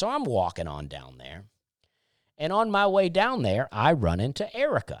all the way. So I'm walking on down there. And on my way down there, I run into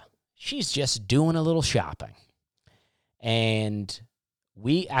Erica. She's just doing a little shopping. And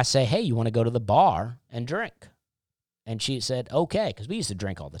I say, hey, you want to go to the bar and drink? And she said, okay, because we used to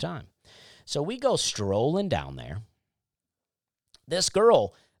drink all the time. So we go strolling down there. This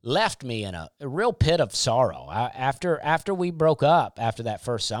girl left me in a real pit of sorrow. After we broke up, after that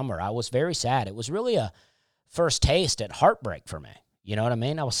first summer, I was very sad. It was really a first taste at heartbreak for me. You know what I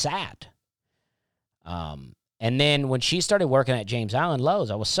mean? I was sad. And then when she started working at James Island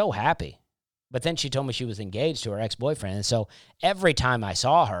Lowe's, I was so happy. But then she told me she was engaged to her ex-boyfriend. And so every time I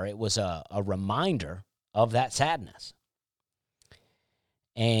saw her, it was a reminder of that sadness.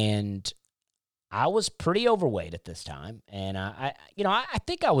 And I was pretty overweight at this time. And I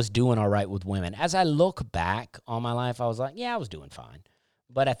think I was doing all right with women. As I look back on my life, I was like, yeah, I was doing fine.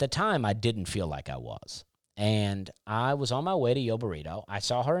 But at the time, I didn't feel like I was. And I was on my way to Yo Burrito. I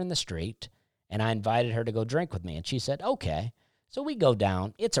saw her in the street, and I invited her to go drink with me. And she said, okay. So we go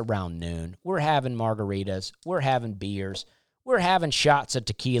down. It's around noon. We're having margaritas. We're having beers. We're having shots of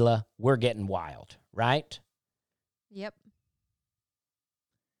tequila. We're getting wild, right? Yep.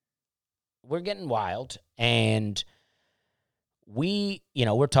 We're getting wild. And we're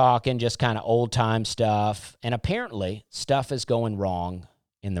talking just kind of old-time stuff. And apparently, stuff is going wrong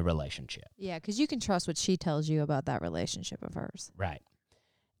in the relationship. Yeah, because you can trust what she tells you about that relationship of hers. Right.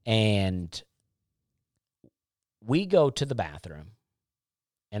 And we go to the bathroom.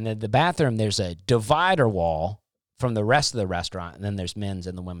 And then the bathroom, there's a divider wall from the rest of the restaurant. And then there's men's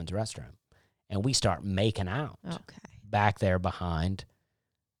and the women's restroom. And we start making out back there by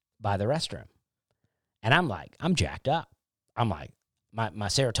the restroom. And I'm jacked up. I'm like, my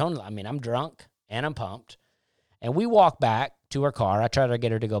serotonin, I'm drunk and I'm pumped. And we walk back to her car. I tried to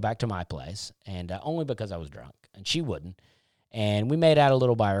get her to go back to my place, and only because I was drunk, and she wouldn't. And we made out a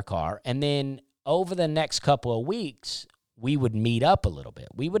little by her car. And then over the next couple of weeks, we would meet up a little bit.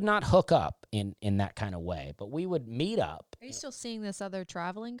 We would not hook up in that kind of way, but we would meet up. Are you still seeing this other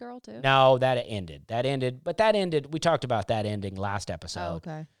traveling girl, too? No, that ended. We talked about that ending last episode. Oh,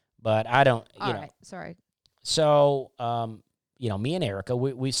 okay. But I don't, All right, sorry. So, me and Erica,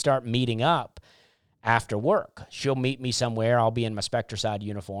 we start meeting up after work. She'll meet me somewhere. I'll be in my Spectracide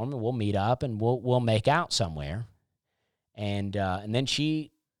uniform, and we'll meet up, and we'll make out somewhere. And then she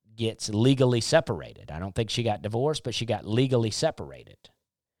gets legally separated. I don't think she got divorced, but she got legally separated.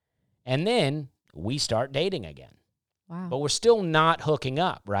 And then we start dating again. Wow. But we're still not hooking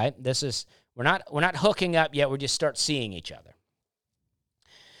up, right? We're not hooking up yet. We just start seeing each other.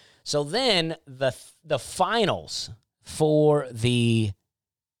 So then the finals for the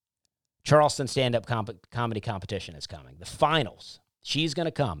Charleston stand-up comedy competition is coming. The finals. She's going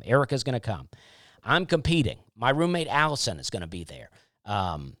to come. Erica's going to come. I'm competing. My roommate Allison is going to be there.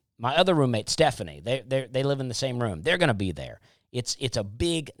 My other roommate Stephanie. They live in the same room. They're going to be there. It's a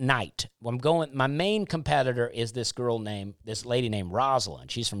big night. My main competitor is this lady named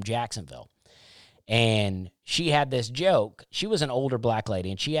Rosalind. She's from Jacksonville. And she had this joke. She was an older black lady,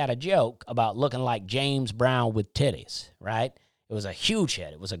 and she had a joke about looking like James Brown with titties, right? It was a huge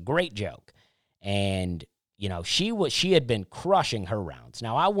hit. It was a great joke. And, she had been crushing her rounds.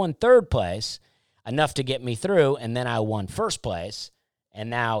 Now I won third place, enough to get me through, and then I won first place, and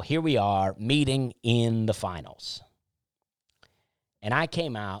now here we are meeting in the finals. And I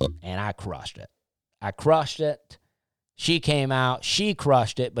came out and I crushed it. She came out, she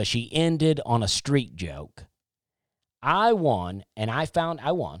crushed it, but she ended on a street joke. I won, and I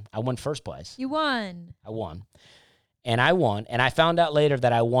won. I won first place. You won. I won. And I found out later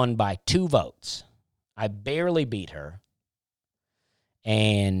that I won by 2 votes. I barely beat her.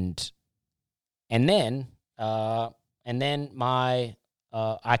 And then I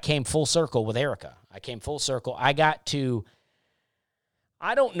came full circle with Erica.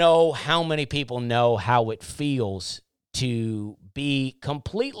 I don't know how many people know how it feels to be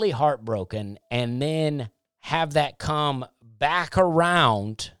completely heartbroken and then have that come back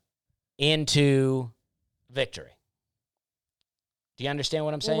around into victory. Do you understand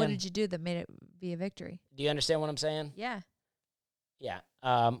what I'm saying? Well, what did you do that made it be a victory? Do you understand what I'm saying? Yeah. Yeah.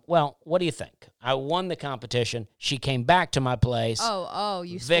 Well, what do you think? I won the competition. She came back to my place. Oh,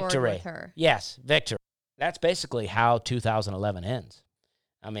 you victory. scored with her. Yes, victory. That's basically how 2011 ends.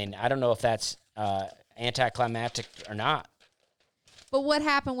 I mean, I don't know if that's anticlimactic or not. But what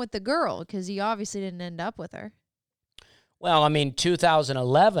happened with the girl? Because you obviously didn't end up with her. Well, I mean,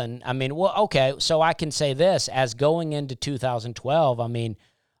 2011, okay, so I can say this. As going into 2012, I mean,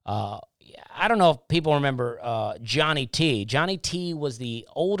 I don't know if people remember Johnny T. Johnny T was the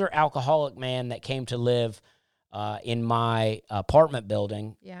older alcoholic man that came to live in my apartment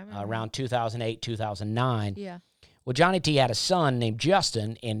building around 2008, 2009. Yeah. Well, Johnny T had a son named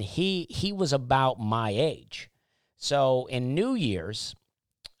Justin, and he was about my age. So in New Year's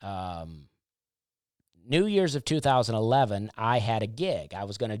of 2011, I had a gig. I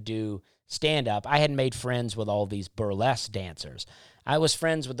was going to do stand-up. I had made friends with all these burlesque dancers. I was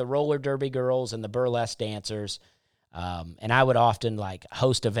friends with the roller derby girls and the burlesque dancers, and I would often like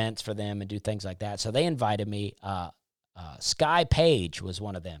host events for them and do things like that. So they invited me. Sky Page was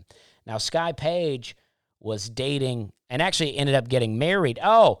one of them. Now, Sky Page was dating and actually ended up getting married.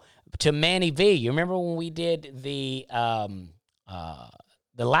 To Manny V. You remember when we did the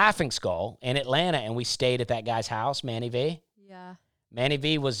Laughing Skull in Atlanta and we stayed at that guy's house, Manny V? Yeah. Manny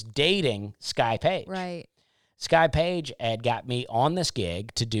V was dating Sky Page. Right. Sky Page had got me on this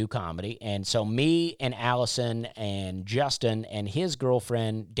gig to do comedy, and so me and Allison and Justin and his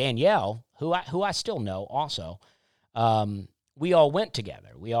girlfriend Danielle, who I still know also, we all went together.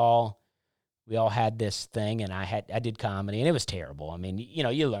 We all had this thing, and I did comedy, and it was terrible. I mean,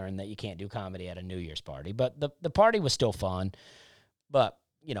 you learn that you can't do comedy at a New Year's party, but the party was still fun. But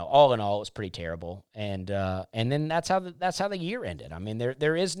all in all, it was pretty terrible. And then that's how the year ended. I mean,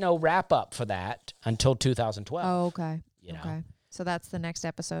 there is no wrap up for that until 2012. Oh, okay. You know? Okay. So that's the next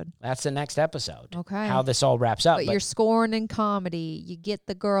episode. That's the next episode. Okay. How this all wraps up. But you're scoring in comedy. You get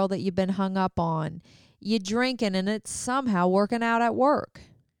the girl that you've been hung up on. You drinking, and it's somehow working out at work.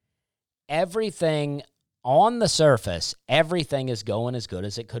 Everything on the surface, everything is going as good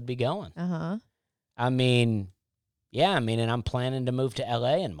as it could be going. Uh-huh. I mean, and I'm planning to move to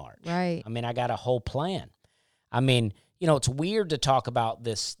LA in March. Right. I mean, I got a whole plan. I mean, it's weird to talk about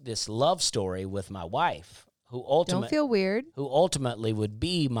this love story with my wife, Don't feel weird. who ultimately would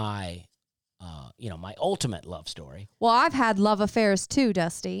be my, my ultimate love story. Well, I've had love affairs too,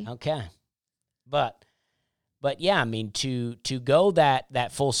 Dusty. Okay. But yeah, I mean, to go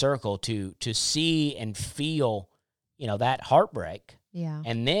that full circle, to see and feel, that heartbreak. Yeah.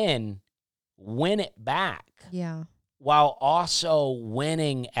 And then win it back. Yeah. While also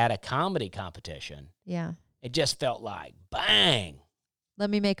winning at a comedy competition. Yeah. It just felt like bang.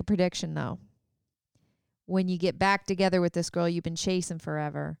 Let me make a prediction, though. When you get back together with this girl you've been chasing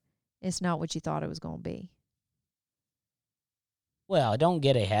forever, it's not what you thought it was going to be. Well, don't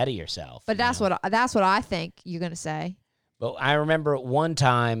get ahead of yourself. But that's what I think you're going to say. But I remember one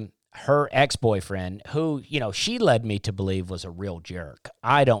time her ex-boyfriend, who, she led me to believe was a real jerk.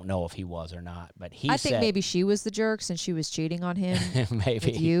 I don't know if he was or not, but I think maybe she was the jerk since she was cheating on him maybe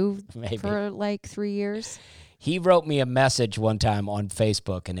with you maybe. for like 3 years. He wrote me a message one time on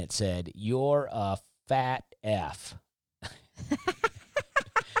Facebook, and it said, "You're a fat F."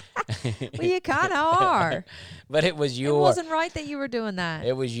 Well, you kind of are. But it was It your... wasn't right that you were doing that.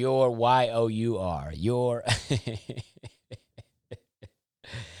 It was your Y-O-U-R. Your...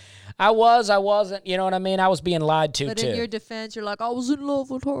 I wasn't, you know what I mean? I was being lied to, but too. in your defense, you're like, I was in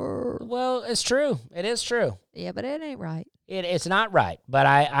love with her. Well, it's true. It is true. Yeah, but it ain't right. It's not right. But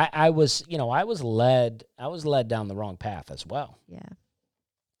I was led down the wrong path as well. Yeah.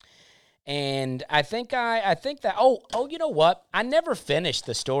 And I think that, you know what? I never finished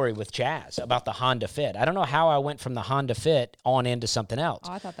the story with Chaz about the Honda Fit. I don't know how I went from the Honda Fit on into something else.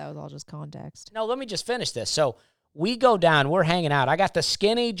 Oh, I thought that was all just context. No, let me just finish this. So we go down, we're hanging out. I got the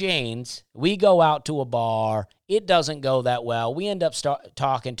skinny jeans. We go out to a bar. It doesn't go that well. We end up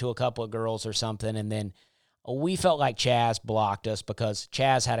talking to a couple of girls or something, and then we felt like Chaz blocked us because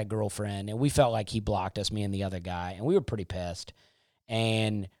Chaz had a girlfriend, and we felt like he blocked us, me and the other guy, and we were pretty pissed.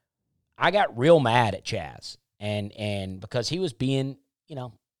 And I got real mad at Chaz, and because he was being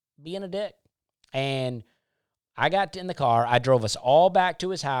a dick. And I got in the car. I drove us all back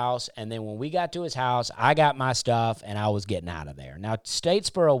to his house, and then when we got to his house, I got my stuff, and I was getting out of there. Now,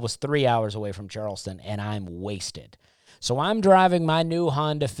 Statesboro was 3 hours away from Charleston, and I'm wasted. So I'm driving my new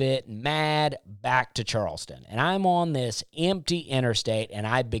Honda Fit mad back to Charleston, and I'm on this empty interstate, and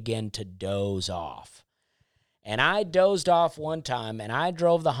I begin to doze off. And I dozed off one time, and I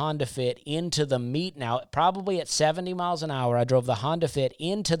drove the Honda Fit into the now, probably at 70 miles an hour, I drove the Honda Fit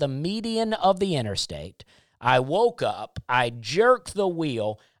into the median of the interstate. I woke up, I jerked the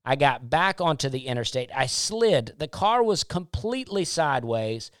wheel, I got back onto the interstate, I slid. The car was completely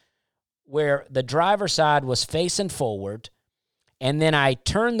sideways, where the driver's side was facing forward, and then I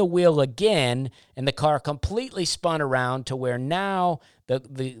turned the wheel again, and the car completely spun around to where now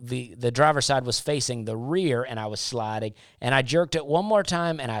the driver's side was facing the rear, and I was sliding, and I jerked it one more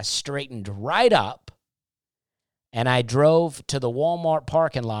time, and I straightened right up, and I drove to the Walmart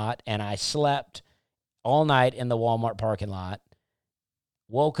parking lot, and I slept all night in the Walmart parking lot,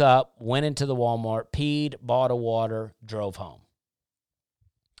 woke up, went into the Walmart, peed, bought a water, drove home.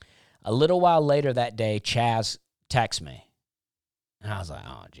 A little while later that day, Chaz texted me, and I was like,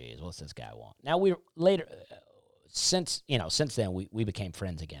 oh, geez, what's this guy want? Now, since then, we became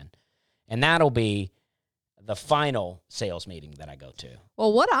friends again. And that'll be the final sales meeting that I go to.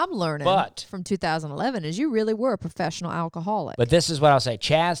 Well, what I'm learning from 2011 is you really were a professional alcoholic. But this is what I'll say.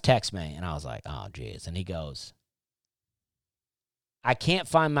 Chaz texts me, and I was like, oh, geez. And he goes, I can't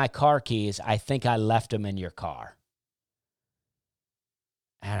find my car keys. I think I left them in your car.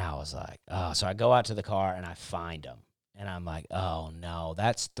 And I was like, oh. So I go out to the car, and I find them. And I'm like, oh, no,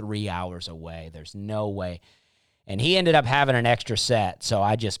 that's 3 hours away. There's no way. And he ended up having an extra set, so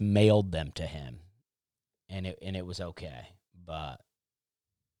I just mailed them to him, and it was okay.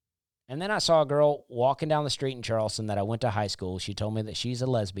 And then I saw a girl walking down the street in Charleston that I went to high school. She told me that she's a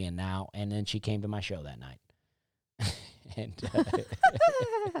lesbian now, and then she came to my show that night.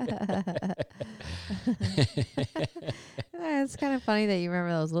 It's kind of funny that you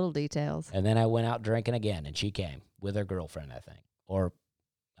remember those little details. And then I went out drinking again, and she came with her girlfriend, I think, or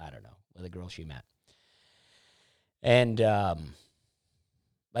I don't know, with a girl she met. And,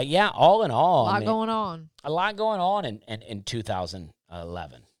 but yeah, all in all, a lot going on. A lot going on in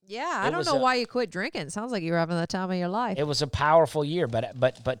 2011. Yeah, I don't know why you quit drinking. It sounds like you were having the time of your life. It was a powerful year,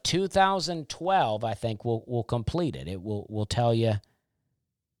 but 2012, I think will complete it. It will tell you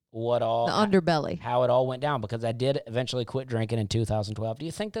what all the underbelly, how it all went down, because I did eventually quit drinking in 2012. Do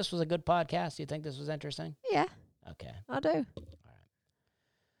you think this was a good podcast? Do you think this was interesting? Yeah. Okay. I do.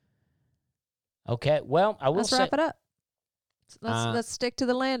 Okay, well, I will Let's wrap it up. Let's stick to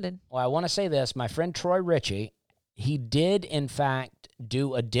the landing. Well, I want to say this. My friend Troy Ritchie, he did, in fact,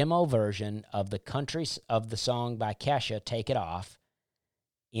 do a demo version of the song by Kesha, Take It Off,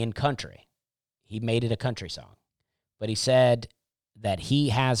 in country. He made it a country song. But he said that he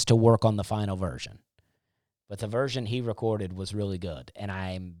has to work on the final version. But the version he recorded was really good, and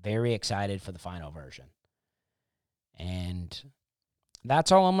I'm very excited for the final version. And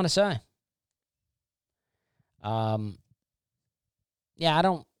that's all I'm going to say. Yeah, I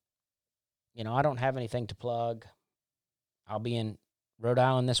don't have anything to plug. I'll be in Rhode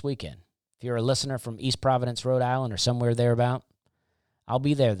Island this weekend. If you're a listener from East Providence, Rhode Island, or somewhere thereabout, I'll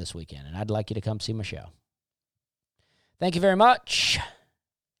be there this weekend, and I'd like you to come see my show. Thank you very much,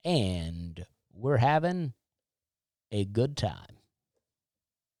 and we're having a good time.